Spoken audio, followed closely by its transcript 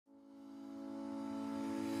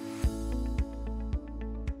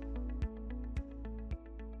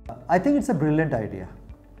I think it's a brilliant idea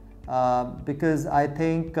because I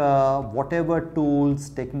think whatever tools,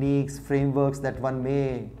 techniques, frameworks that one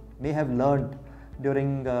may have learned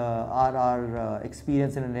during our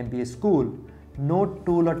experience in an MBA school, no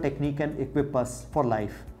tool or technique can equip us for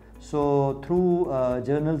life. So through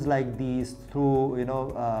journals like these, through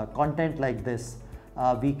content like this,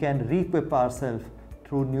 we can re-equip ourselves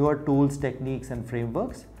through newer tools, techniques and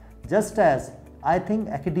frameworks, just as I think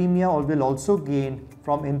academia will also gain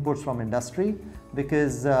from inputs from industry,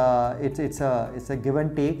 because it's a give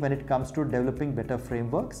and take when it comes to developing better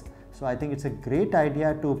frameworks. So I think it's a great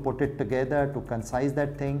idea to put it together, to concise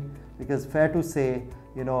that thing, because fair to say,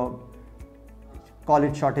 call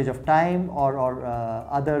it shortage of time or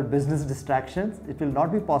other business distractions, it will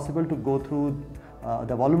not be possible to go through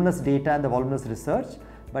the voluminous data and the voluminous research.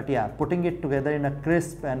 But yeah, putting it together in a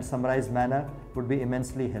crisp and summarized manner would be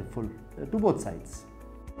immensely helpful to both sides.